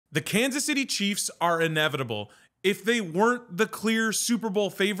The Kansas City Chiefs are inevitable. If they weren't the clear Super Bowl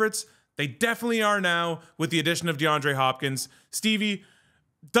favorites, they definitely are now with the addition of DeAndre Hopkins. Stevie,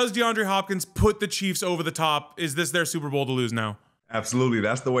 does DeAndre Hopkins put the Chiefs over the top? Is this their Super Bowl to lose now? Absolutely.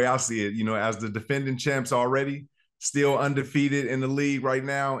 That's the way I see it. You know, as the defending champs already, still undefeated in the league right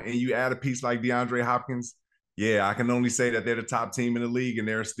now, and you add a piece like DeAndre Hopkins, yeah, I can only say that they're the top team in the league and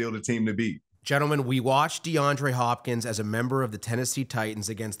they're still the team to beat. Gentlemen, we watched DeAndre Hopkins as a member of the Tennessee Titans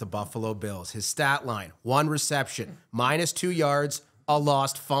against the Buffalo Bills. His stat line, 1 reception, -2 yards, a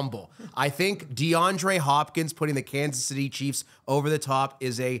lost fumble. I think DeAndre Hopkins putting the Kansas City Chiefs over the top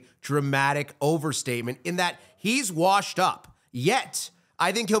is a dramatic overstatement in that he's washed up. Yet,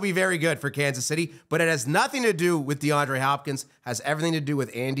 I think he'll be very good for Kansas City, but it has nothing to do with DeAndre Hopkins, has everything to do with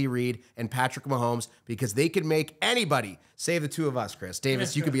Andy Reid and Patrick Mahomes, because they could make anybody, save the two of us, Chris.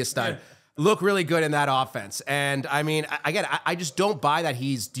 Davis, you could be a stud. Look really good in that offense. And I mean, I just don't buy that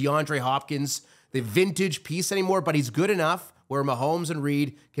he's DeAndre Hopkins, the vintage piece anymore, but he's good enough where Mahomes and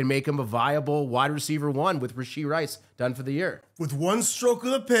Reid can make him a viable wide receiver 1 with Rashee Rice done for the year. With one stroke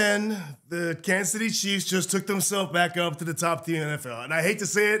of the pen, the Kansas City Chiefs just took themselves back up to the top team in the NFL. And I hate to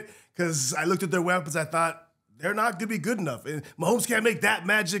say it because I looked at their weapons, I thought they're not going to be good enough. And Mahomes can't make that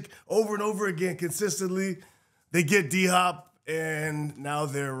magic over and over again consistently. They get D-Hop, and now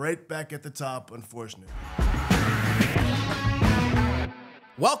they're right back at the top, unfortunately.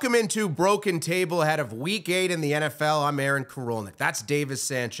 Welcome into Broken Table ahead of Week 8 in the NFL. I'm Aaron Korolnek. That's Davis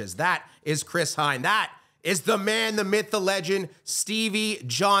Sanchez. That is Chris Hein. That is the man, the myth, the legend, Stevie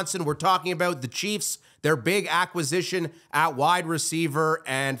Johnson. We're talking about the Chiefs, their big acquisition at wide receiver.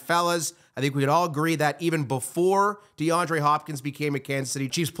 And fellas, I think we could all agree that even before DeAndre Hopkins became a Kansas City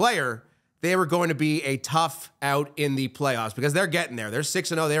Chiefs player, they were going to be a tough out in the playoffs because they're getting there. They're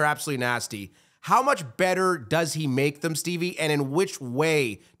 6-0. They're absolutely nasty. How much better does he make them, Stevie? And in which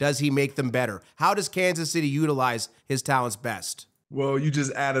way does he make them better? How does Kansas City utilize his talents best? Well, you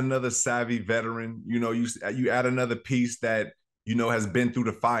just add another savvy veteran. You know, you add another piece that, you know, has been through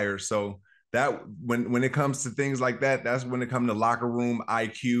the fire. So that when it comes to things like that, that's when it comes to locker room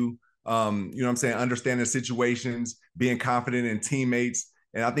IQ, you know what I'm saying, understanding situations, being confident in teammates.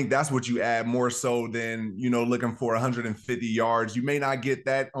 And I think that's what you add more so than, you know, looking for 150 yards. You may not get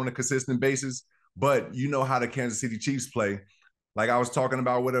that on a consistent basis, but you know how the Kansas City Chiefs play. Like I was talking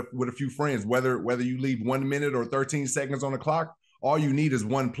about with a few friends, whether you leave 1 minute or 13 seconds on the clock, all you need is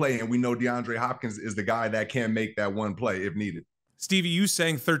one play. And we know DeAndre Hopkins is the guy that can make that one play if needed. Stevie, you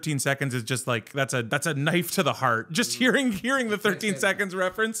saying 13 seconds is just like, that's a knife to the heart. Just hearing the 13 seconds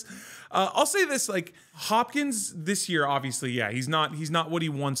reference. I'll say this, like Hopkins this year, obviously, yeah, he's not what he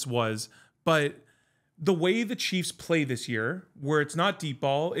once was, but the way the Chiefs play this year, where it's not deep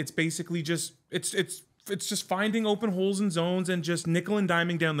ball, it's basically just, it's just finding open holes and zones and just nickel and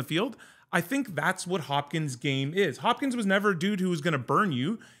diming down the field. I think that's what Hopkins' game is. Hopkins was never a dude who was going to burn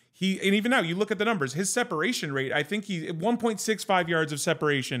you. And even now, you look at the numbers, his separation rate, I think he's 1.65 yards of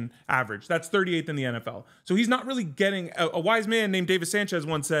separation average. That's 38th in the NFL. So he's not really getting, a wise man named Davis Sanchez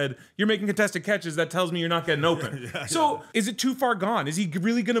once said, you're making contested catches, that tells me you're not getting open. So is it too far gone? Is he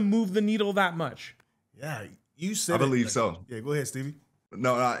really going to move the needle that much? Yeah, you said I believe so. Yeah, go ahead, Stevie.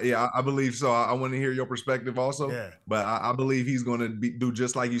 No, I believe so. I want to hear your perspective also. Yeah. But I believe he's going to do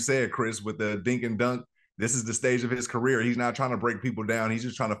just like you said, Chris, with the dink and dunk. This is the stage of his career. He's not trying to break people down. He's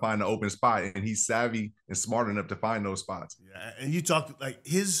just trying to find an open spot, and he's savvy and smart enough to find those spots. Yeah, and you talked like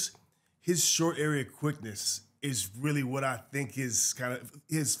his short area quickness is really what I think is kind of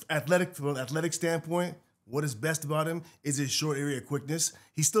his athletic, from an athletic standpoint. What is best about him is his short area quickness.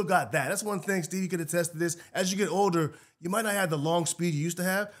 He's still got that. That's one thing, Steve, you can attest to this. As you get older, you might not have the long speed you used to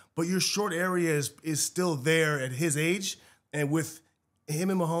have, but your short area is still there at his age. And with him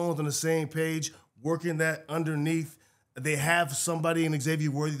and Mahomes on the same page, working that underneath, they have somebody in Xavier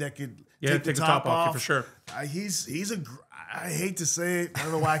Worthy that could take the top off. Yeah, for sure. I hate to say it. I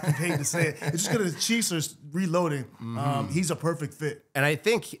don't know why I keep hating to say it. It's just because the Chiefs are reloading. He's a perfect fit. And I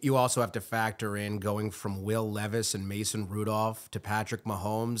think you also have to factor in going from Will Levis and Mason Rudolph to Patrick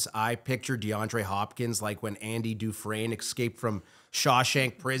Mahomes. I picture DeAndre Hopkins like when Andy Dufresne escaped from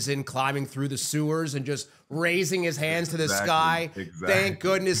Shawshank Prison, climbing through the sewers and just raising his hands to the sky. Exactly. Thank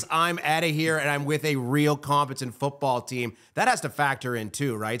goodness I'm out of here and I'm with a real competent football team. That has to factor in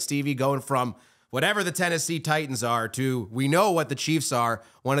too, right, Stevie? Going from whatever the Tennessee Titans are to we know what the Chiefs are,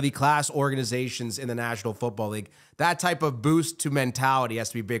 one of the class organizations in the National Football League. That type of boost to mentality has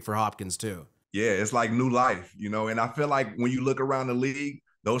to be big for Hopkins too. Yeah, it's like new life, you know, and I feel like when you look around the league,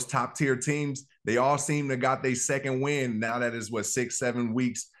 those top tier teams, they all seem to got their second win now that is 6-7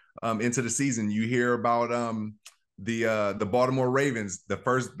 weeks into the season. You hear about the Baltimore Ravens. The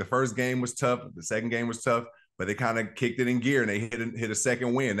first game was tough. The second game was tough, but they kind of kicked it in gear and they hit a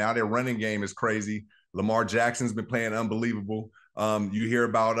second win. Now their running game is crazy. Lamar Jackson's been playing unbelievable. You hear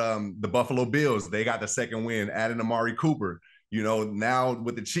about the Buffalo Bills. They got the second win, adding Amari Cooper. You know, now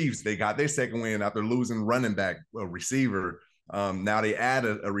with the Chiefs, they got their second win after losing running back, a receiver. Now they add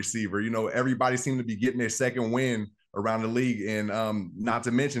a receiver. You know, everybody seemed to be getting their second win around the league. And not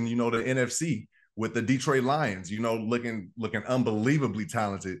to mention, you know, the NFC with the Detroit Lions, you know, looking unbelievably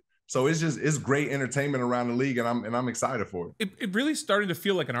talented. So it's great entertainment around the league, and I'm excited for it. It really starting to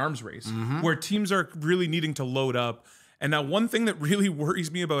feel like an arms race where teams are really needing to load up. And now one thing that really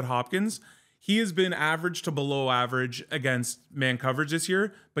worries me about Hopkins, he has been average to below average against man coverage this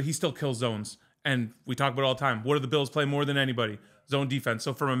year, but he still kills zones. And we talk about it all the time. What do the Bills play more than anybody? Zone defense.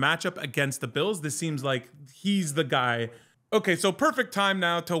 So from a matchup against the Bills, this seems like he's the guy. Okay, so perfect time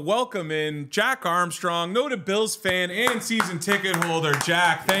now to welcome in Jack Armstrong, noted Bills fan and season ticket holder.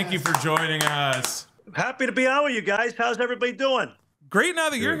 Jack, thank you for joining us. Happy to be on with you guys. How's everybody doing? Great now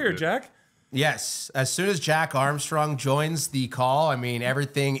that you're here, Jack. Yes, as soon as Jack Armstrong joins the call, I mean,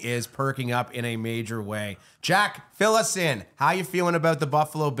 everything is perking up in a major way. Jack, fill us in. How you feeling about the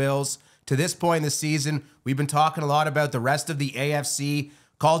Buffalo Bills? To this point in the season, we've been talking a lot about the rest of the AFC,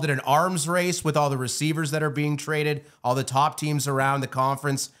 called it an arms race with all the receivers that are being traded, all the top teams around the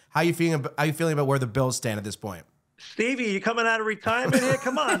conference. How you feeling about where the Bills stand at this point? Stevie, you coming out of retirement here?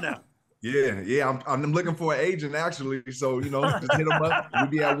 Come on now. Yeah. I'm looking for an agent actually. So, you know, just hit them up. We'll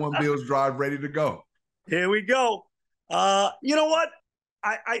be at One Bills Drive ready to go. Here we go. You know what?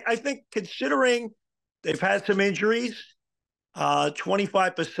 I think considering they've had some injuries,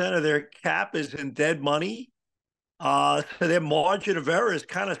 25% of their cap is in dead money. So their margin of error is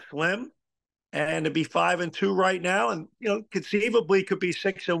kind of slim. And to be 5-2 right now, and you know, conceivably could be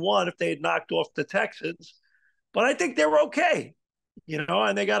 6-1 if they had knocked off the Texans. But I think they're okay. You know,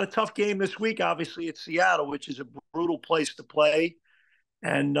 and they got a tough game this week, obviously, at Seattle, which is a brutal place to play.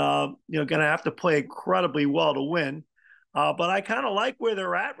 And, you know, going to have to play incredibly well to win. But I kind of like where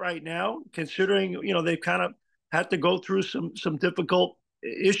they're at right now, considering, you know, they've kind of had to go through some difficult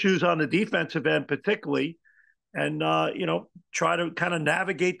issues on the defensive end, particularly. And, you know, try to kind of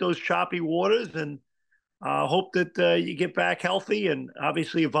navigate those choppy waters and hope that you get back healthy. And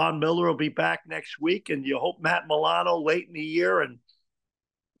obviously, Von Miller will be back next week. And you hope Matt Milano late in the year and,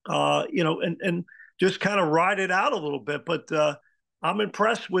 you know, and just kind of ride it out a little bit. But I'm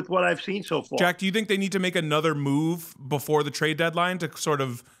impressed with what I've seen so far. Jack, do you think they need to make another move before the trade deadline to sort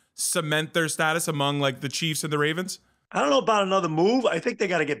of cement their status among like the Chiefs and the Ravens? I don't know about another move. I think they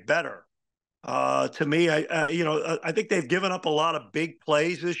got to get better. To me, I think they've given up a lot of big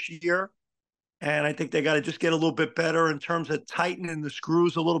plays this year. And I think they got to just get a little bit better in terms of tightening the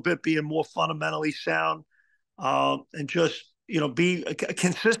screws a little bit, being more fundamentally sound, and just, you know, be a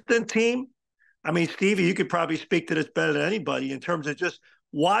consistent team. I mean, Stevie, you could probably speak to this better than anybody in terms of just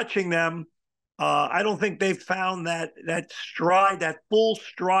watching them. I don't think they've found that stride, that full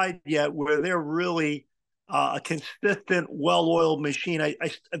stride yet, where they're really a consistent, well-oiled machine.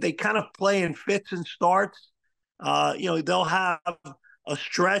 They kind of play in fits and starts. You know, they'll have a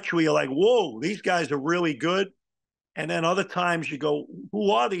stretch where you're like, whoa, these guys are really good. And then other times you go, who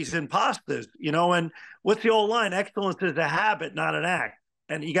are these imposters? You know, and what's the old line? Excellence is a habit, not an act.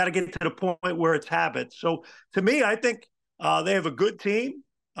 And you got to get to the point where it's habit. So to me, I think they have a good team.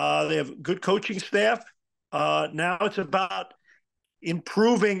 They have a good coaching staff. Now it's about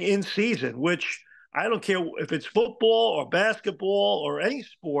improving in season, which I don't care if it's football or basketball or any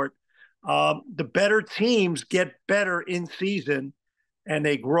sport. The better teams get better in season, and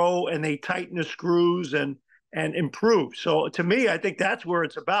they grow and they tighten the screws and improve. So to me, I think that's where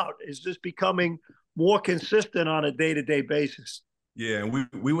it's about, is just becoming more consistent on a day-to-day basis. Yeah, and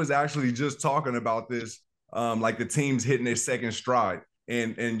we was actually just talking about this, like the teams hitting their second stride.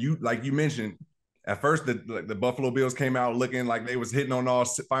 And you, like you mentioned, at first the Buffalo Bills came out looking like they was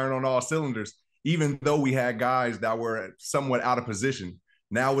firing on all cylinders, even though we had guys that were somewhat out of position.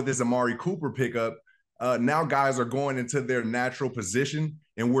 Now with this Amari Cooper pickup, now guys are going into their natural position,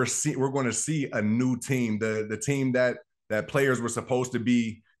 and we're going to see a new team, the team that players were supposed to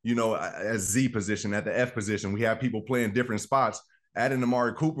be, you know, at Z position, at the F position. We have people playing different spots. Adding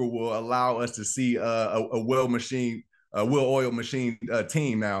Amari Cooper will allow us to see a well-oiled machine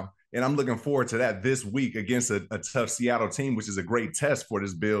team now. And I'm looking forward to that this week against a tough Seattle team, which is a great test for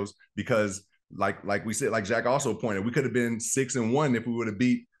this Bills, because like we said, like Jack also pointed, we could have been 6-1 if we would have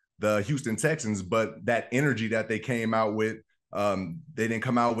beat the Houston Texans, but that energy that they came out with, they didn't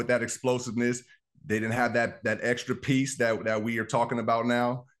come out with that explosiveness. They didn't have that extra piece that we are talking about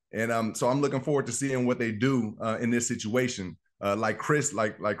now. And so I'm looking forward to seeing what they do in this situation. Like Chris,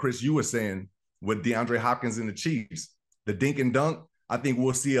 you were saying with DeAndre Hopkins and the Chiefs, the dink and dunk. I think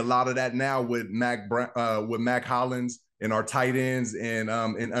we'll see a lot of that now with Mac Hollins and our tight ends and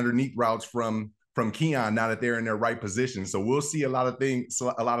underneath routes from Keon now that they're in their right position. So we'll see a lot of things,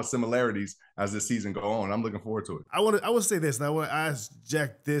 a lot of similarities as the season go on. I'm looking forward to it. I want to say this, and I want to ask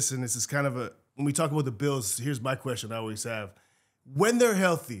Jack this, and this is kind of when we talk about the Bills, here's my question I always have. When they're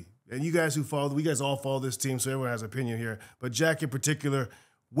healthy, and you guys we guys all follow this team, so everyone has an opinion here, but Jack in particular,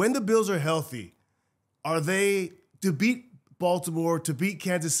 when the Bills are healthy, are they to beat Baltimore, to beat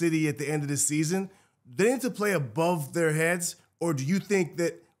Kansas City at the end of the season, they need to play above their heads? Or do you think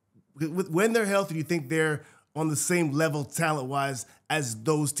that when they're healthy, do you think they're on the same level talent-wise as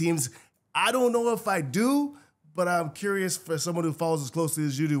those teams? I don't know if I do, but I'm curious for someone who follows as closely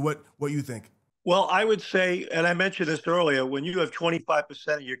as you do, what you think. Well, I would say, and I mentioned this earlier, when you have 25%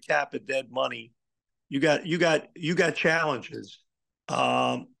 of your cap at dead money, you got challenges.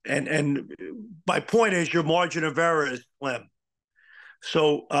 And my point is your margin of error is slim.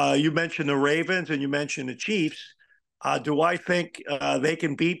 So you mentioned the Ravens and you mentioned the Chiefs. Do I think they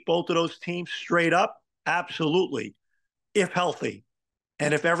can beat both of those teams straight up? Absolutely, if healthy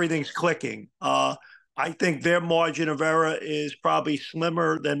and if everything's clicking. I think their margin of error is probably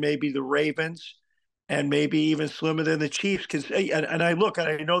slimmer than maybe the Ravens and maybe even slimmer than the Chiefs. And I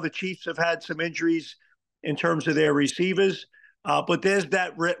know the Chiefs have had some injuries in terms of their receivers, but there's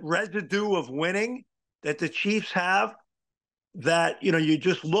that residue of winning that the Chiefs have that, you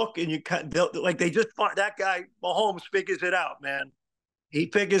just look and they just find that guy, Mahomes figures it out, man. He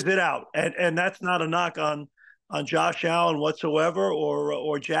figures it out. And that's not a knock on Josh Allen whatsoever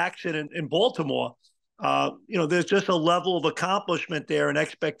or Jackson in Baltimore. There's just a level of accomplishment there and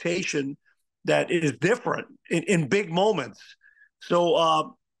expectation that is different in big moments. So I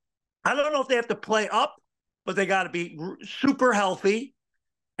don't know if they have to play up, but they got to be super healthy.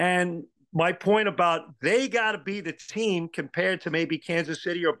 And my point about they got to be the team compared to maybe Kansas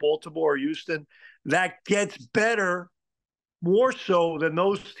City or Baltimore or Houston that gets better more so than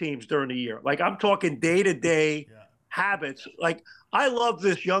those teams during the year. Like I'm talking day-to-day habits. Like I love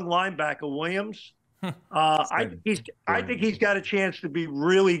this young linebacker, Williams. I think he's got a chance to be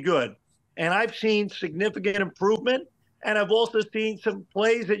really good. And I've seen significant improvement. And I've also seen some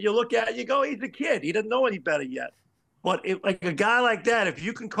plays that you look at and you go, he's a kid. He doesn't know any better yet. But like a guy like that, if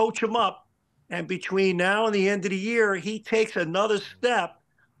you can coach him up and between now and the end of the year, he takes another step,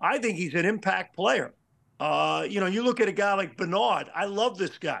 I think he's an impact player. You look at a guy like Bernard. I love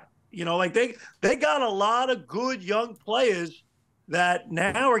this guy. They got a lot of good young players that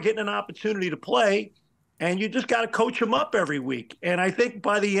now are getting an opportunity to play, and you just got to coach them up every week. And I think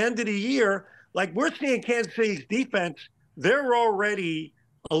by the end of the year, like we're seeing Kansas City's defense, they're already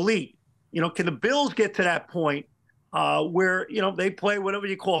elite. Can the Bills get to that point where, they play whatever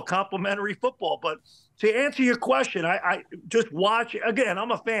you call complementary football? But to answer your question, I just watch. Again,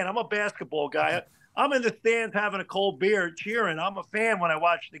 I'm a fan. I'm a basketball guy. I'm in the stands having a cold beer cheering. I'm a fan when I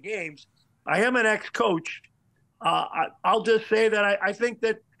watch the games. I am an ex-coach. I'll just say that I think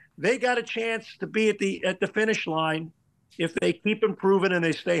that they got a chance to be at the finish line if they keep improving and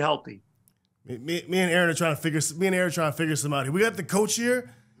they stay healthy. Me and Aaron are trying to figure some out here. We got the coach here.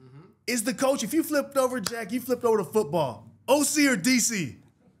 Mm-hmm. Is the coach, if you flipped over, Jack, you flipped over to football, OC or DC?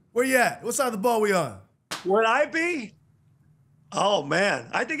 Where you at? What side of the ball we on? Would I be? Oh, man.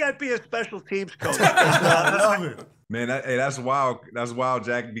 I think I'd be a special teams coach. I love it. Man, that's wild. That's wild,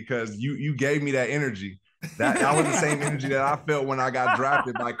 Jack, because you gave me that energy. That was the same energy that I felt when I got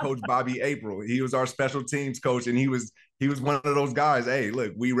drafted by Coach Bobby April. He was our special teams coach, and he was one of those guys. Hey,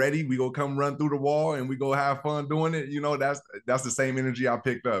 look, we ready? We go come run through the wall, and we go have fun doing it. That's the same energy I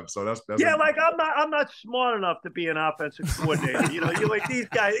picked up. So that's I'm not smart enough to be an offensive coordinator. You like these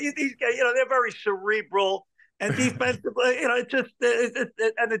guys. They're very cerebral and defensive. It's just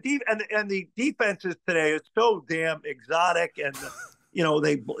and the defenses today is so damn exotic and.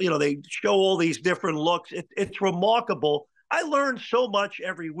 They show all these different looks. It's remarkable. I learn so much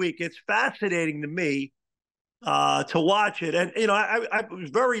every week. It's fascinating to me to watch it. And, I was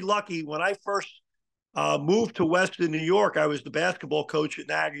very lucky when I first moved to Western New York. I was the basketball coach at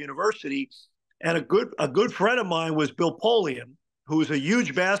Niagara University. And a good friend of mine was Bill Polian, who was a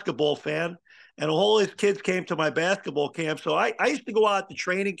huge basketball fan. And all his kids came to my basketball camp. So I used to go out to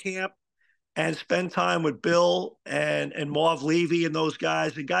training camp and spend time with Bill and Marv Levy and those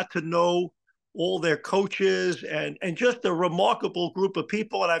guys, and got to know all their coaches and just a remarkable group of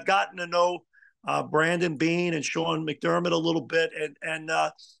people. And I've gotten to know Brandon Beane and Sean McDermott a little bit.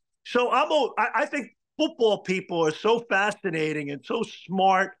 So I think football people are so fascinating and so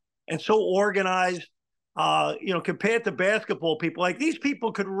smart and so organized. Compared to basketball people, like these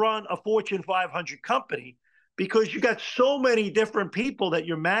people could run a Fortune 500 company because you got so many different people that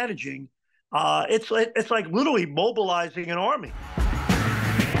you're managing. It's like literally mobilizing an army.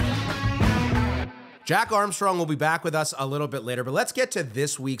 Jack Armstrong will be back with us a little bit later, but let's get to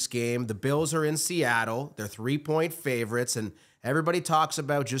this week's game. The Bills are in Seattle. They're 3-point favorites, and everybody talks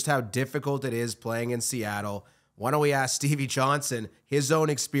about just how difficult it is playing in Seattle. Why don't we ask Stevie Johnson his own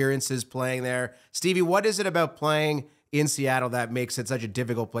experiences playing there? Stevie, what is it about playing in Seattle that makes it such a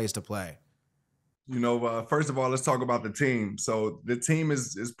difficult place to play? First of all, let's talk about the team. So the team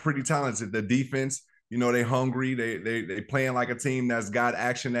is pretty talented. The defense, they hungry. They playing like a team that's got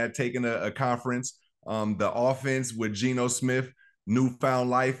action at taking a conference. The offense with Geno Smith, newfound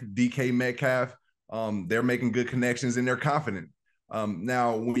life, DK Metcalf, they're making good connections and they're confident.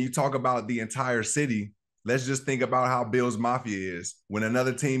 Now, when you talk about the entire city, let's just think about how Bills Mafia is. When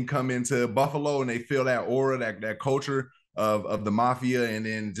another team come into Buffalo and they feel that aura, that culture of the Mafia, and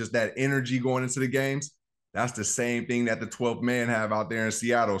then just that energy going into the games, that's the same thing that the 12th man have out there in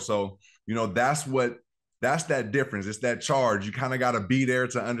Seattle. So, that's that difference. It's that charge. You kind of got to be there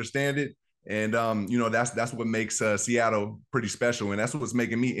to understand it. And, that's what makes Seattle pretty special. And that's what's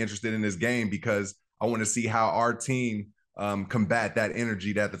making me interested in this game, because I want to see how our team combat that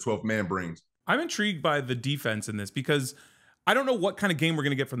energy that the 12th man brings. I'm intrigued by the defense in this because I don't know what kind of game we're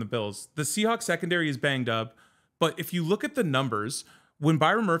going to get from the Bills. The Seahawks secondary is banged up, but if you look at the numbers, when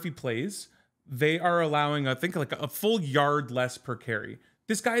Byron Murphy plays, they are allowing, I think, like a full yard less per carry.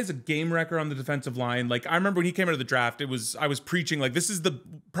 This guy is a game wrecker on the defensive line. Like, I remember when he came out of the draft, I was preaching, like, this is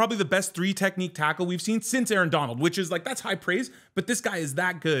probably the best 3-technique tackle we've seen since Aaron Donald, which is like, that's high praise, but this guy is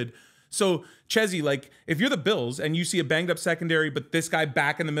that good. So, Chezzy, like, if you're the Bills and you see a banged up secondary, but this guy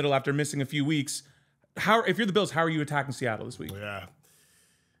back in the middle after missing a few weeks, if you're the Bills, how are you attacking Seattle this week? Yeah.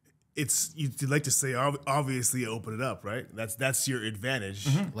 You'd like to say, obviously, open it up, right? That's your advantage.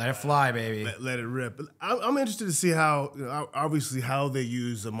 Mm-hmm. Let it fly, baby. Let it rip. But I'm interested to see how, obviously, how they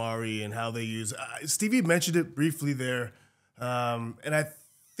use Amari and how they use. Stevie mentioned it briefly there, and I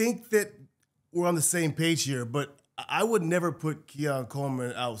think that we're on the same page here. But I would never put Keon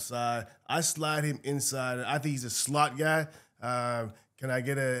Coleman outside. I slide him inside. I think he's a slot guy. Can I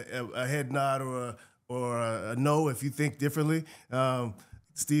get a head nod or a no if you think differently?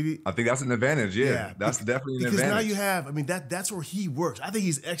 Stevie? I think that's an advantage. Yeah. That's definitely an advantage. Because now you have, that's where he works. I think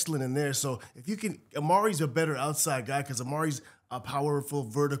he's excellent in there. So if you can, Amari's a better outside guy because Amari's a powerful,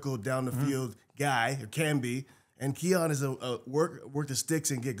 vertical, down the field guy, or can be. And Keon is a work the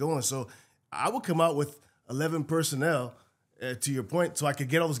sticks and get going. So I would come out with 11 personnel, to your point, so I could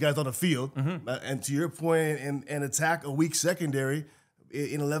get all those guys on the field. And to your point, and attack a weak secondary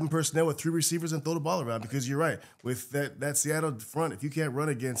in 11 personnel with 3 receivers and throw the ball around, because you're right. With that Seattle front, if you can't run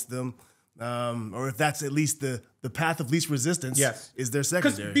against them, or if that's at least the path of least resistance, is their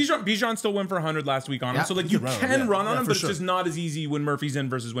secondary. Because Bijan still went for 100 last week on him. So, like, you can run on him, but it's just not as easy when Murphy's in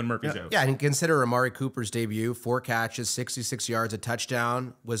versus when Murphy's out. Yeah, and consider Amari Cooper's debut, 4 catches, 66 yards, a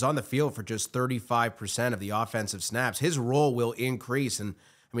touchdown, was on the field for just 35% of the offensive snaps. His role will increase, and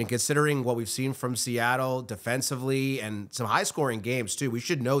I mean, considering what we've seen from Seattle defensively and some high-scoring games, too, we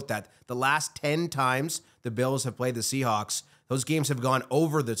should note that the last 10 times the Bills have played the Seahawks, those games have gone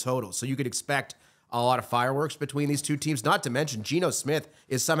over the total. So you could expect a lot of fireworks between these two teams, not to mention Geno Smith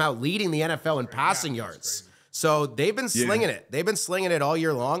is somehow leading the NFL in passing yards. So they've been slinging it. They've been slinging it all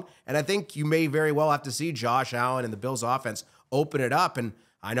year long, and I think you may very well have to see Josh Allen and the Bills' offense open it up. And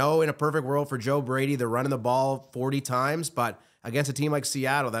I know in a perfect world for Joe Brady, they're running the ball 40 times, but against a team like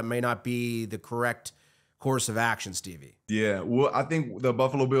Seattle, that may not be the correct course of action, Stevie. Yeah, well, I think the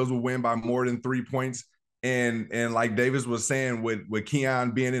Buffalo Bills will win by more than 3 points. And like Davis was saying, with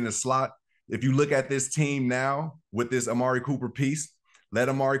Keon being in the slot, if you look at this team now with this Amari Cooper piece, let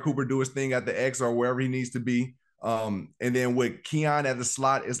Amari Cooper do his thing at the X or wherever he needs to be. And then with Keon at the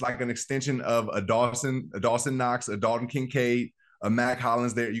slot, it's like an extension of a Dawson Knox, a Dalton Kincaid, a Mac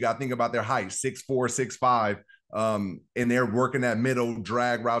Hollins there. You got to think about their height, 6'4", 6'5". And they're working that middle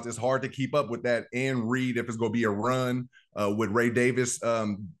drag routes. It's hard to keep up with that and read if it's going to be a run, with Ray Davis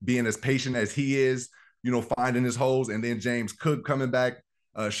being as patient as he is, finding his holes. And then James Cook coming back.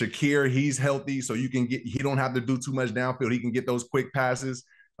 Shakir, he's healthy, so he don't have to do too much downfield. He can get those quick passes.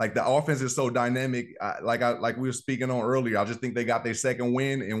 Like, the offense is so dynamic. Like we were speaking on earlier, I just think they got their second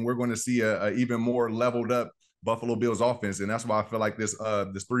win, and we're going to see a even more leveled up Buffalo Bills offense. And that's why I feel like this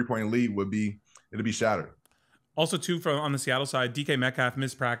 3-point lead it'll be shattered. Also, too, on the Seattle side, DK Metcalf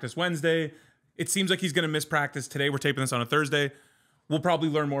missed practice Wednesday. It seems like he's going to miss practice today. We're taping this on a Thursday. We'll probably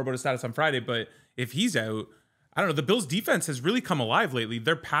learn more about his status on Friday. But if he's out, I don't know, the Bills defense has really come alive lately.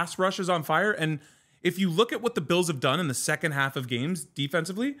 Their pass rush is on fire. And if you look at what the Bills have done in the second half of games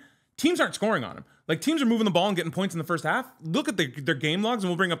defensively, teams aren't scoring on them. Like, teams are moving the ball and getting points in the first half. Look at their game logs, and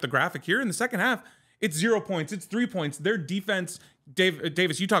we'll bring up the graphic here. In the second half, it's 0 points. It's 3 points. Their defense,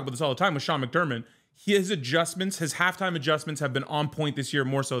 Davis, you talk about this all the time with Sean McDermott. His adjustments, his halftime adjustments have been on point this year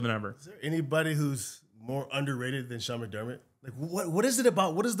more so than ever. Is there anybody who's more underrated than Sean McDermott? Like, what is it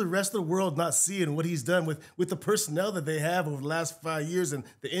about? What is the rest of the world not seeing what he's done with the personnel that they have over the last 5 years and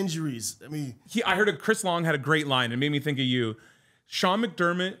the injuries? I mean, I heard Chris Long had a great line and made me think of you. Sean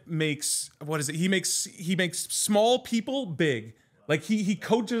McDermott makes, He makes small people big. Like, he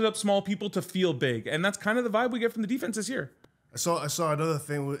coaches up small people to feel big, and that's kind of the vibe we get from the defense this year. I saw another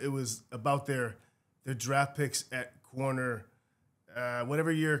thing. It was about their draft picks at corner.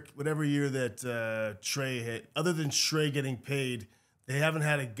 Whatever year that Trey had, other than Trey getting paid, they haven't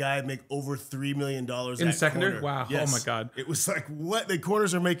had a guy make over $3 million in at secondary. corner. Wow! Yes. Oh my God! It was like, what? The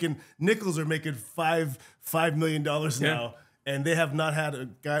corners are making, nickels are making $5 million now, and they have not had a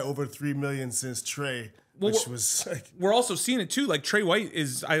guy over $3 million since Trey. Which was like, we're also seeing it too. Like, Trey White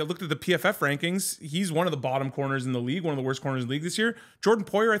is, I looked at the PFF rankings. He's one of the bottom corners in the league, one of the worst corners in the league this year. Jordan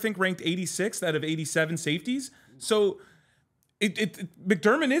Poyer, I think, ranked 86th out of 87 safeties. So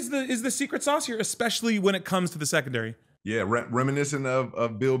McDermott is the secret sauce here, especially when it comes to the secondary. Yeah, reminiscent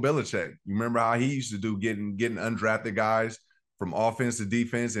of Bill Belichick. You remember how he used to do getting undrafted guys from offense to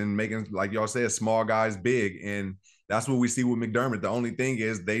defense and making, like y'all said, small guys big. And that's what we see with McDermott. The only thing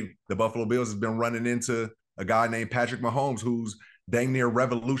is the Buffalo Bills has been running into a guy named Patrick Mahomes, who's dang near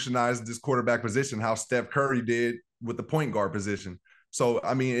revolutionized this quarterback position, how Steph Curry did with the point guard position. So,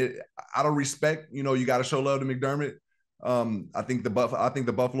 I mean, out of respect, you got to show love to McDermott. I think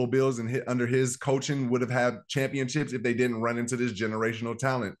the Buffalo Bills under his coaching would have had championships if they didn't run into this generational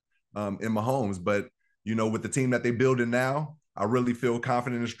talent in Mahomes. But, with the team that they're building now, I really feel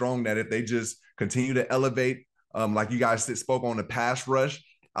confident and strong that if they just continue to elevate, like you guys spoke on the pass rush,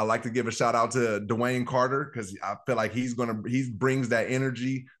 I like to give a shout out to Dwayne Carter, because I feel like he brings that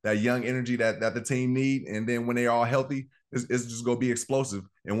energy, that young energy that the team need. And then when they're all healthy, it's just going to be explosive.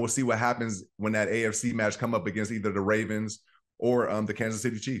 And we'll see what happens when that AFC match come up against either the Ravens or the Kansas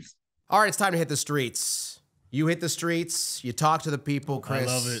City Chiefs. All right, it's time to hit the streets. You hit the streets. You talk to the people, Chris.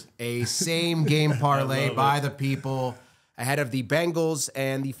 I love it. A same game parlay by the people ahead of the Bengals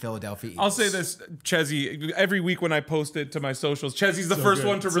and the Philadelphia Eagles. I'll say this, Chezzy, every week when I post it to my socials, Chezzy's the first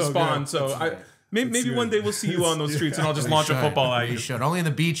one to respond. So maybe one day we'll see you on those streets and I'll just launch a football at you. You should. Only in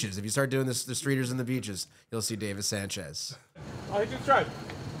the beaches. If you start doing this, the streeters in the beaches, you'll see Davis Sanchez. I just tried.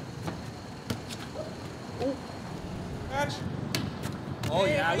 Oh, catch. Oh,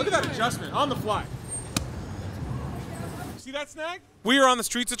 yeah. Look at that adjustment on the fly. See that snag? We are on the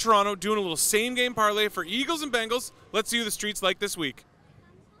streets of Toronto doing a little same game parlay for Eagles and Bengals. Let's see who the streets like this week.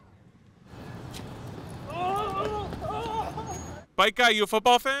 Bike guy, you a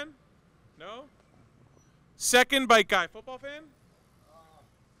football fan? No? Second bike guy, football fan?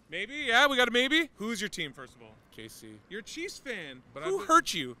 Maybe? Yeah, we got a maybe. Who's your team, first of all? JC. You're a Chiefs fan. But who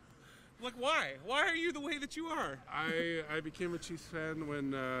hurt you? Like, why? Why are you the way that you are? I became a Chiefs fan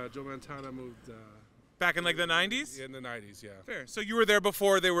when Joe Montana moved. Back in like the 90s? In the 90s, yeah. Fair. So you were there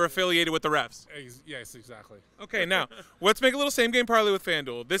before they were affiliated with the refs? Yes, exactly. Okay, now, let's make a little same game parlay with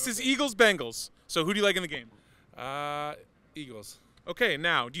FanDuel. This is Eagles-Bengals. So who do you like in the game? Eagles. Okay,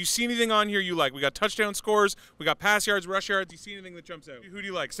 now, do you see anything on here you like? We got touchdown scores. We got pass yards, rush yards. Do you see anything that jumps out? Who do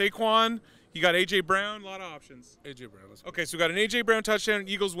you like? Saquon? You got A.J. Brown? A lot of options. A.J. Brown. Okay, so we got an A.J. Brown touchdown,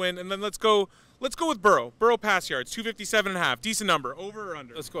 Eagles win, and then let's go with Burrow. Burrow pass yards, 257.5. Decent number. Over or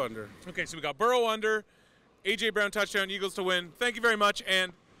under? Let's go under. Okay, so we got Burrow under, A.J. Brown touchdown, Eagles to win. Thank you very much,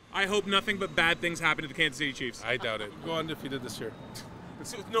 and I hope nothing but bad things happen to the Kansas City Chiefs. I doubt it. Go undefeated this year.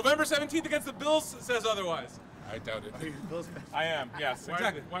 So November 17th against the Bills says otherwise. I doubt it. I am, yes,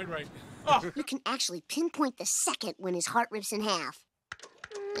 exactly. Wide right. Oh. You can actually pinpoint the second when his heart rips in half.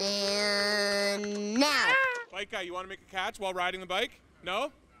 And now. Bike guy, you want to make a catch while riding the bike? No?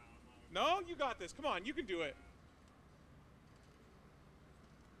 No? You got this. Come on, you can do it.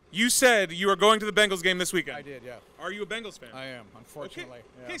 You said you are going to the Bengals game this weekend. I did, yeah. Are you a Bengals fan? I am, unfortunately. Okay,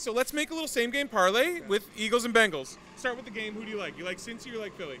 yeah. okay, so let's make a little same game parlay with Eagles and Bengals. Start with the game. Who do you like? You like Cincy or you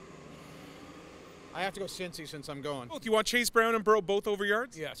like Philly? I have to go Cincy since I'm going. Both. You want Chase Brown and Burrow both over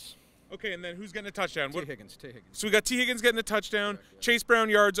yards? Yes. Okay, and then who's getting a touchdown? T. Higgins. So we got T. Higgins getting a touchdown, Chase Brown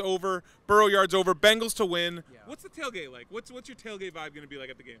yards over, Burrow yards over, Bengals to win. Yeah. What's the tailgate like? What's your tailgate vibe going to be like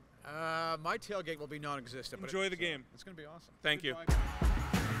at the game? My tailgate will be non-existent. Enjoy the game. It's going to be awesome. Thank you.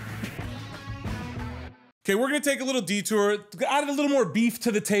 Okay, we're going to take a little detour, add a little more beef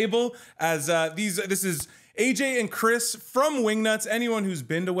to the table as this is AJ and Chris from Wingnuts. Anyone who's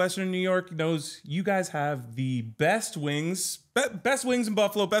been to Western New York knows you guys have the best wings, best wings in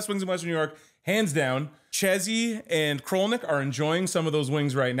Buffalo, best wings in Western New York, hands down. Chezzy and Korolnek are enjoying some of those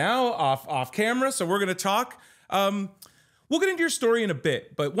wings right now off camera, so we're going to talk. We'll get into your story in a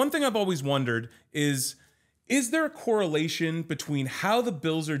bit, but one thing I've always wondered is there a correlation between how the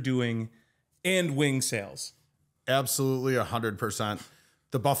Bills are doing and wing sales? Absolutely, 100%.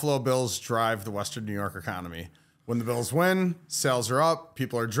 The Buffalo Bills drive the Western New York economy. When the Bills win, sales are up,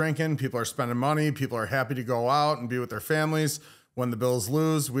 people are drinking, people are spending money, people are happy to go out and be with their families. When the Bills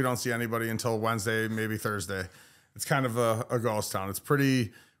lose, we don't see anybody until Wednesday, maybe Thursday. It's kind of a ghost town. It's pretty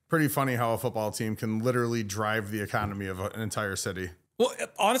funny how a football team can literally drive the economy of an entire city. Well,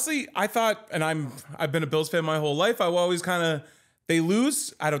 honestly, I thought, and I've been a Bills fan my whole life. I always kind of, they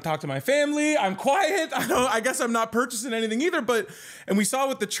lose, I don't talk to my family, I'm quiet. I guess I'm not purchasing anything either. And we saw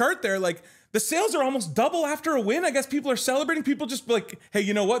with the chart there, like the sales are almost double after a win. I guess people are celebrating. People just like, hey,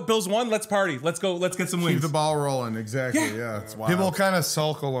 you know what? Bills won. Let's party. Let's go. Let's get some wings. Keep the ball rolling. Exactly. Yeah. It's wild. People kind of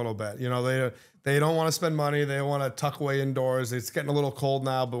sulk a little bit. You know, they don't want to spend money. They want to tuck away indoors. It's getting a little cold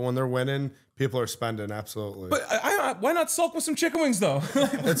now, but when they're winning, people are spending. Absolutely. But why not sulk with some chicken wings though?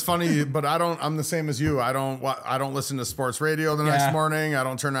 It's funny, but I'm the same as you. I don't listen to sports radio the next morning. I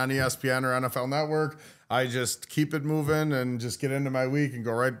don't turn on ESPN or NFL Network. I just keep it moving and just get into my week and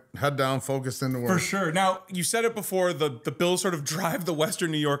go right head down, focused into work. For sure. Now, you said it before, the Bills sort of drive the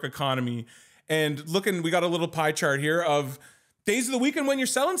Western New York economy. And we got a little pie chart here of days of the weekend when you're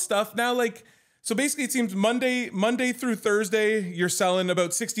selling stuff. Now, so basically it seems Monday through Thursday, you're selling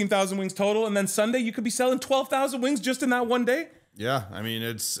about 16,000 wings total. And then Sunday, you could be selling 12,000 wings just in that one day. Yeah. I mean,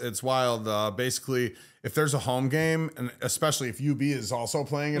 it's wild. Basically, if there's a home game, and especially if UB is also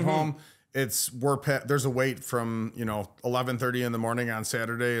playing at home, there's a wait from 11:30 in the morning on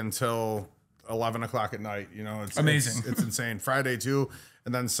Saturday until 11 o'clock at night. It's amazing. It's insane. Friday too,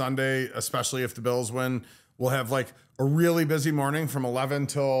 and then Sunday, especially if the Bills win, we'll have like a really busy morning from 11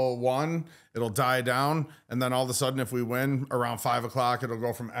 till 1. It'll die down, and then all of a sudden, if we win around 5 o'clock, it'll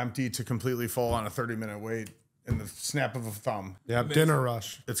go from empty to completely full on a 30-minute wait in the snap of a thumb. Yeah, dinner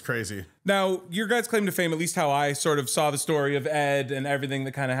rush. It's crazy. Now, your guys' claim to fame, at least how I sort of saw the story of Ed and everything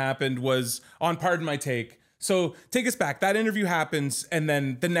that kind of happened, was on Pardon My Take. So take us back. That interview happens, and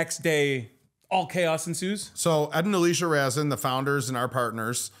then the next day, all chaos ensues? So Ed and Alicia Razin, the founders and our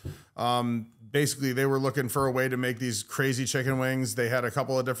partners, basically they were looking for a way to make these crazy chicken wings. They had a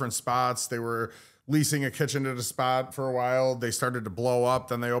couple of different spots. They were leasing a kitchen at a spot for a while. They started to blow up.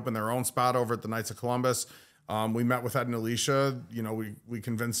 Then they opened their own spot over at the Knights of Columbus. We met with Ed and Alicia. We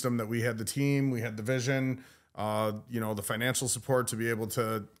convinced them that we had the team, we had the vision, the financial support to be able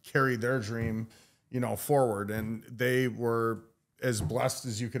to carry their dream, forward. And they were as blessed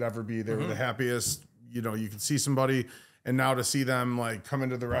as you could ever be. They were the happiest. You could see somebody, and now to see them like come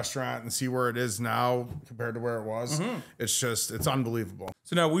into the restaurant and see where it is now compared to where it was, it's unbelievable.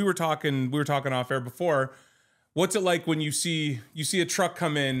 So now we were talking off air before. What's it like when you see a truck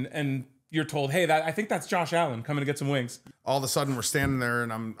come in and you're told, hey, I think that's Josh Allen coming to get some wings? All of a sudden we're standing there,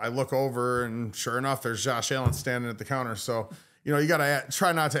 and I look over, and sure enough, there's Josh Allen standing at the counter. So, you got to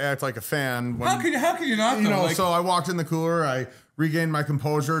try not to act like a fan. How can you not? So I walked in the cooler, I regained my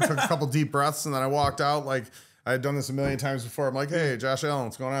composure, took a couple deep breaths, and then I walked out like I had done this a million times before. I'm like, hey, Josh Allen,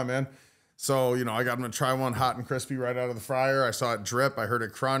 what's going on, man? So, I got him to try one hot and crispy right out of the fryer. I saw it drip. I heard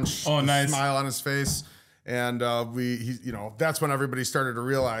it crunch. Oh, nice. Smile on his face. And that's when everybody started to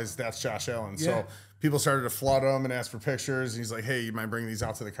realize that's Josh Allen. Yeah. So people started to flood him and ask for pictures. And he's like, hey, you mind bringing these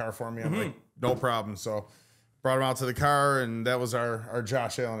out to the car for me? I'm like, no problem. So brought him out to the car, and that was our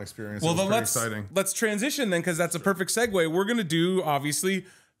Josh Allen experience. Well, it was then exciting. Let's transition then, because that's a perfect segue. We're going to do, obviously,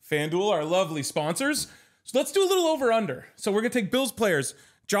 FanDuel, our lovely sponsors. So let's do a little over-under. So we're going to take Bills players.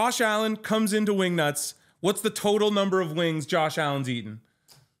 Josh Allen comes into Wingnuts. What's the total number of wings Josh Allen's eaten?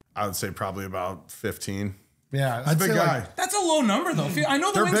 I would say probably about 15. Yeah, He's a big guy. That's a low number, though. I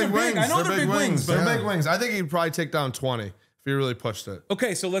know the wings are big. I know they're big wings. They're big wings. I think he'd probably take down 20 if he really pushed it.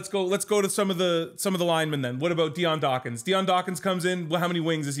 Okay, so let's go to some of the linemen then. What about Deion Dawkins? Deion Dawkins comes in. Well, how many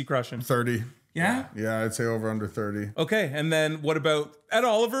wings is he crushing? 30. Yeah? Yeah, I'd say over under 30. Okay, and then what about Ed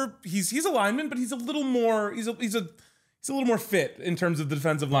Oliver? He's a lineman, but he's a little more he's a little more fit in terms of the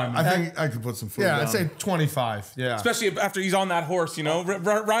defensive lineman. I think I could put some food down. I'd say 25. Yeah. Especially after he's on that horse,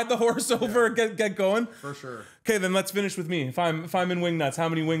 ride the horse over, get going. For sure. Okay, then let's finish with me. If I'm in Wing Nuts, how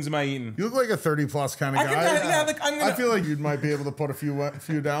many wings am I eating? You look like a 30+ kind of guy. I feel like you might be able to put a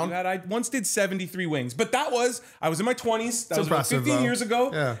few down. God, I once did 73 wings, but I was in my 20s. That was about 15 years ago,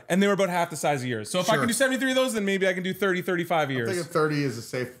 Yeah. and they were about half the size of yours. So if I can do 73 of those, then maybe I can do 30, 35 of yours. I think 30 is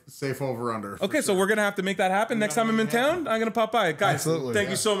a safe over-under. Okay, so we're going to have to make that happen. Next time I'm in town, I'm going to pop by. Guys, Absolutely, thank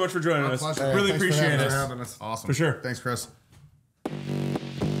you so much for joining us. Pleasure. Really Thanks appreciate it. for having us. Awesome. For sure. Thanks, Chris.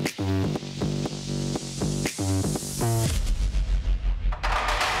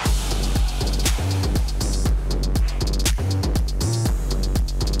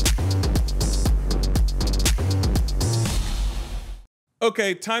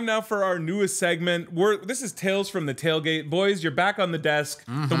 Okay, time now for our newest segment. This is Tales from the Tailgate. Boys, you're back on the desk.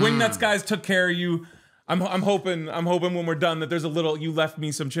 The Wing Nuts guys took care of you. I'm hoping when we're done that there's a little, you left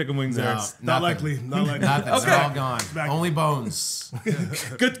me some chicken wings there. Not likely. Nothing. Okay. They're all gone. Only bones.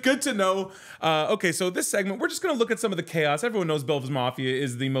 Good to know. Okay, so this segment, we're just going to look at some of the chaos. Everyone knows Bills Mafia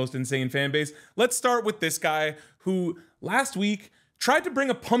is the most insane fan base. Let's start with this guy who last week tried to bring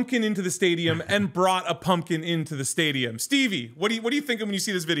a pumpkin into the stadium and brought a pumpkin into the stadium. Stevie, what are you thinking when you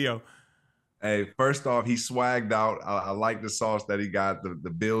see this video? Hey, first off, he swagged out. I like the sauce that he got, the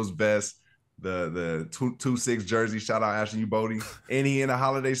Bills vest, the 2-6 jersey. Shout out Ashton Bodie, and he in a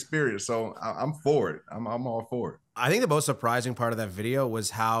holiday spirit. So I'm for it. I'm all for it. I think the most surprising part of that video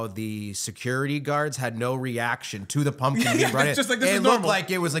was how the security guards had no reaction to the pumpkin being brought in. Just like this it is looked normal. like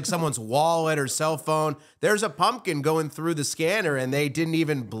it was like someone's wallet or cell phone. There's a pumpkin going through the scanner, and they didn't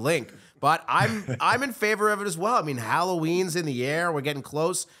even blink. But I'm in favor of it as well. I mean, Halloween's in the air. We're getting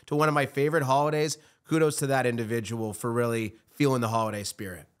close to one of my favorite holidays. Kudos to that individual for really feeling the holiday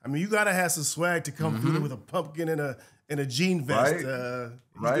spirit. I mean, you gotta have some swag to come through with a pumpkin and a jean vest.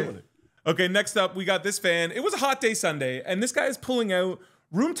 Right. He's doing it. Okay, next up, we got this fan. It was a hot day Sunday, and this guy is pulling out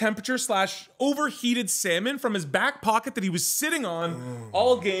room temperature / overheated salmon from his back pocket that he was sitting on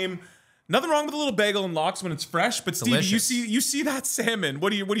all game. Nothing wrong with a little bagel and lox when it's fresh, but Stevie, you see that salmon.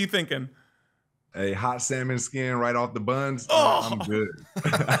 What are you thinking? A hot salmon skin right off the buns. I'm good.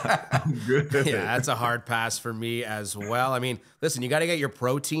 I'm good. Yeah, that's a hard pass for me as well. I mean, listen, you got to get your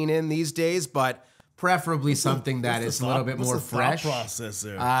protein in these days, but preferably something that is a little bit more fresh. Process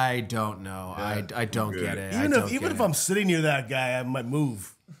there. I don't know. I don't get it. Even if I'm sitting near that guy, I might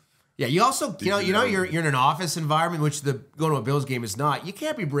move. Yeah, you also, you're in an office environment, which going to a Bills game is not. You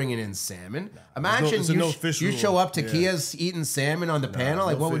can't be bringing in salmon. Imagine you show up to Kia's eating salmon on the panel.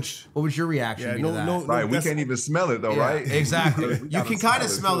 Like, what would your reaction be to that? Right, we can't even smell it though, right? Exactly. You can kind of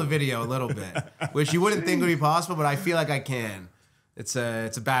smell the video a little bit, which you wouldn't think would be possible, but I feel like I can. It's a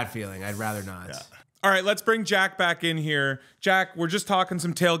bad feeling. I'd rather not. Yeah. All right, let's bring Jack back in here. Jack, we're just talking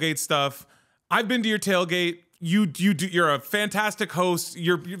some tailgate stuff. I've been to your tailgate. You're a fantastic host.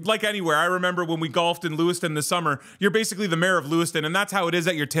 You're like anywhere. I remember when we golfed in Lewiston this summer, you're basically the mayor of Lewiston, and that's how it is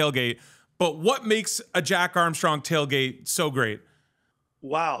at your tailgate. But what makes a Jack Armstrong tailgate so great?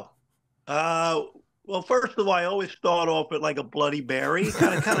 Wow. Well, first of all, I always start off with like a Bloody Mary,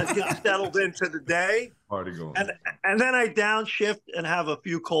 kind of get settled into the day. Party going. And then I downshift and have a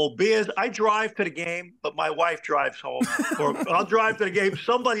few cold beers. I drive to the game, but my wife drives home. Or I'll drive to the game.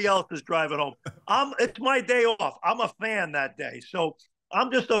 Somebody else is driving home. It's my day off. I'm a fan that day. So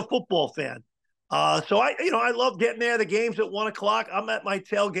I'm just a football fan. So I love getting there. The game's at 1 o'clock. I'm at my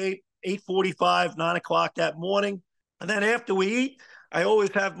tailgate 8:45, 9 o'clock that morning. And then after we eat, I always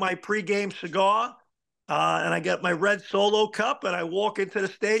have my pregame cigar. And I get my red Solo cup, and I walk into the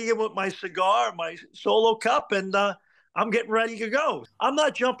stadium with my cigar, my Solo cup, and I'm getting ready to go. I'm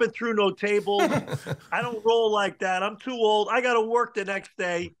not jumping through no tables. I don't roll like that. I'm too old. I got to work the next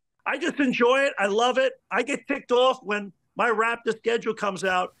day. I just enjoy it. I love it. I get ticked off when my Raptor schedule comes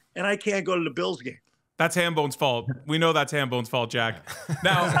out and I can't go to the Bills game. That's Hambone's fault. We know that's Hambone's fault, Jack.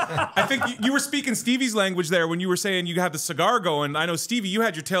 Now, I think you were speaking Stevie's language there when you were saying you had the cigar going. I know, Stevie, you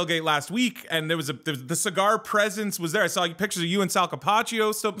had your tailgate last week, and the cigar presence was there. I saw pictures of you and Sal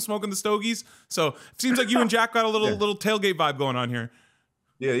Capaccio smoking the stogies. So it seems like you and Jack got a little tailgate vibe going on here.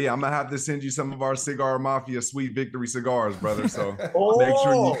 Yeah. I'm gonna have to send you some of our Cigar Mafia Sweet Victory cigars, brother. So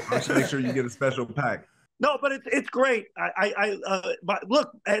make sure you get a special pack. No, but it's great. But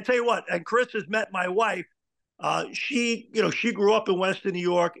look, I tell you what, and Chris has met my wife. She grew up in Western New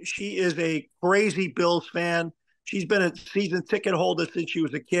York. She is a crazy Bills fan. She's been a season ticket holder since she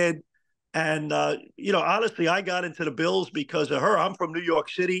was a kid. And, honestly, I got into the Bills because of her. I'm from New York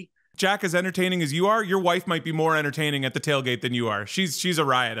City. Jack, as entertaining as you are, your wife might be more entertaining at the tailgate than you are. She's a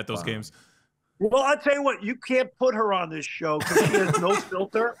riot at those games. Well, I'll tell you what, you can't put her on this show because she has no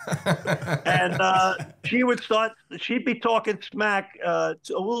filter. And she'd be talking smack a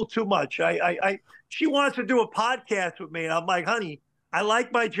little too much. She wants to do a podcast with me. And I'm like, honey, I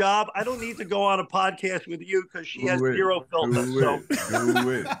like my job. I don't need to go on a podcast with you because she has zero filter. Do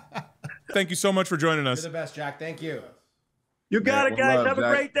it. Thank you so much for joining us. You're the best, Jack. Thank you. You got it, guys. Have a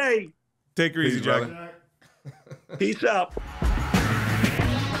great day. Take her easy, Jack. Peace out.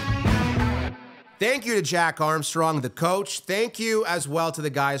 Thank you to Jack Armstrong, the coach. Thank you as well to the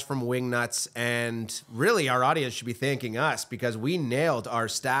guys from Wingnuts. And really, our audience should be thanking us because we nailed our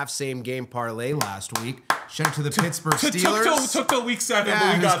staff same game parlay last week. Shout out to the Pittsburgh Steelers. Took till week 7,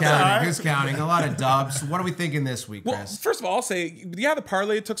 but we got that. Who's counting? A lot of dubs. What are we thinking this week, Chris? Well, first of all, I'll say, yeah, the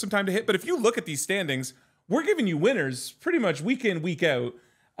parlay took some time to hit, but if you look at these standings, we're giving you winners pretty much week in, week out.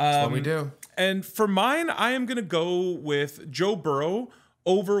 That's what we do. And for mine, I am going to go with Joe Burrow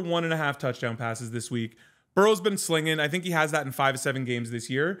over 1.5 touchdown passes this week. Burrow's been slinging. I think he has that in 5 of 7 games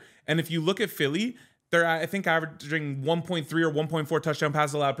this year. And if you look at Philly, they're, I think, averaging 1.3 or 1.4 touchdown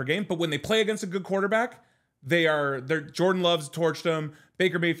passes allowed per game. But when they play against a good quarterback, they're Jordan Love's torched them.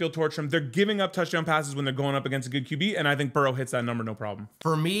 Baker Mayfield torched them. They're giving up touchdown passes when they're going up against a good QB. And I think Burrow hits that number no problem.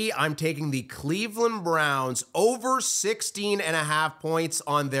 For me, I'm taking the Cleveland Browns over 16.5 points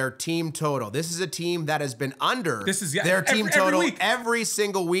on their team total. This is a team that has been under their team total every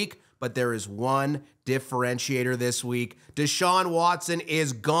single week. But there is one differentiator this week. Deshaun Watson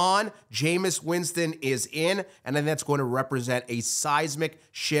is gone. Jameis Winston is in. And then that's going to represent a seismic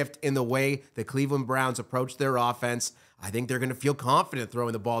shift in the way the Cleveland Browns approach their offense. I think they're going to feel confident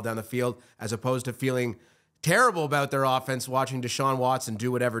throwing the ball down the field as opposed to feeling terrible about their offense watching Deshaun Watson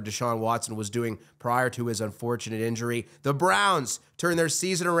do whatever Deshaun Watson was doing prior to his unfortunate injury. The Browns turn their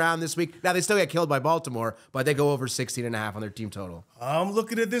season around this week. Now, they still get killed by Baltimore, but they go over 16.5 on their team total. I'm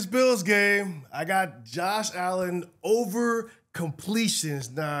looking at this Bills game. I got Josh Allen over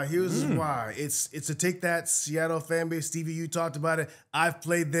completions. Now, here's why. It's to take that Seattle fan base. Stevie, you talked about it. I've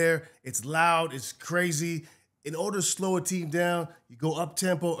played there. It's loud. It's crazy. In order to slow a team down, you go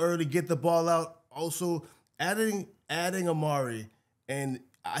up-tempo early, get the ball out. Also, adding Amari, and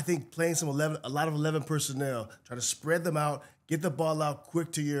I think playing a lot of 11 personnel, try to spread them out, get the ball out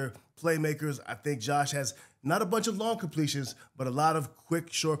quick to your playmakers. I think Josh has not a bunch of long completions, but a lot of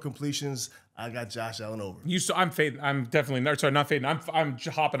quick, short completions. I got Josh Allen over. I'm fading. I'm definitely not fading. I'm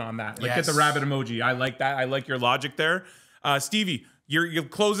hopping on that. Like, get the rabbit emoji. I like that. I like your logic there. Stevie, you'll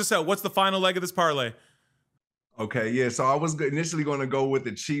close this out. What's the final leg of this parlay? Okay, yeah. So I was initially going to go with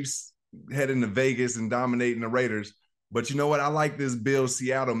the Chiefs heading to Vegas and dominating the Raiders. But you know what? I like this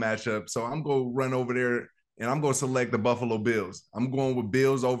Bills-Seattle matchup. So I'm going to run over there and I'm going to select the Buffalo Bills. I'm going with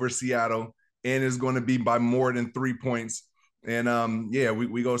Bills over Seattle, and it's going to be by more than 3 points. And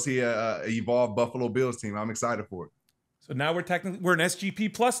we go see a evolved Buffalo Bills team. I'm excited for it. So now we're an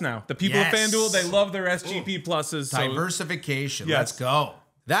SGP plus now. The people of FanDuel, they love their SGP pluses. Diversification. Yes. Let's go.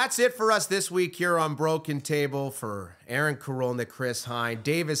 That's it for us this week here on Broken Table. For Aaron Korolnek, Chris Hein,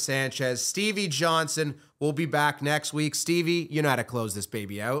 Davis Sanchez, Stevie Johnson. We'll be back next week. Stevie, you know how to close this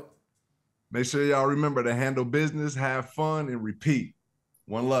baby out. Make sure y'all remember to handle business, have fun, and repeat.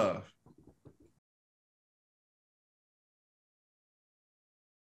 One love.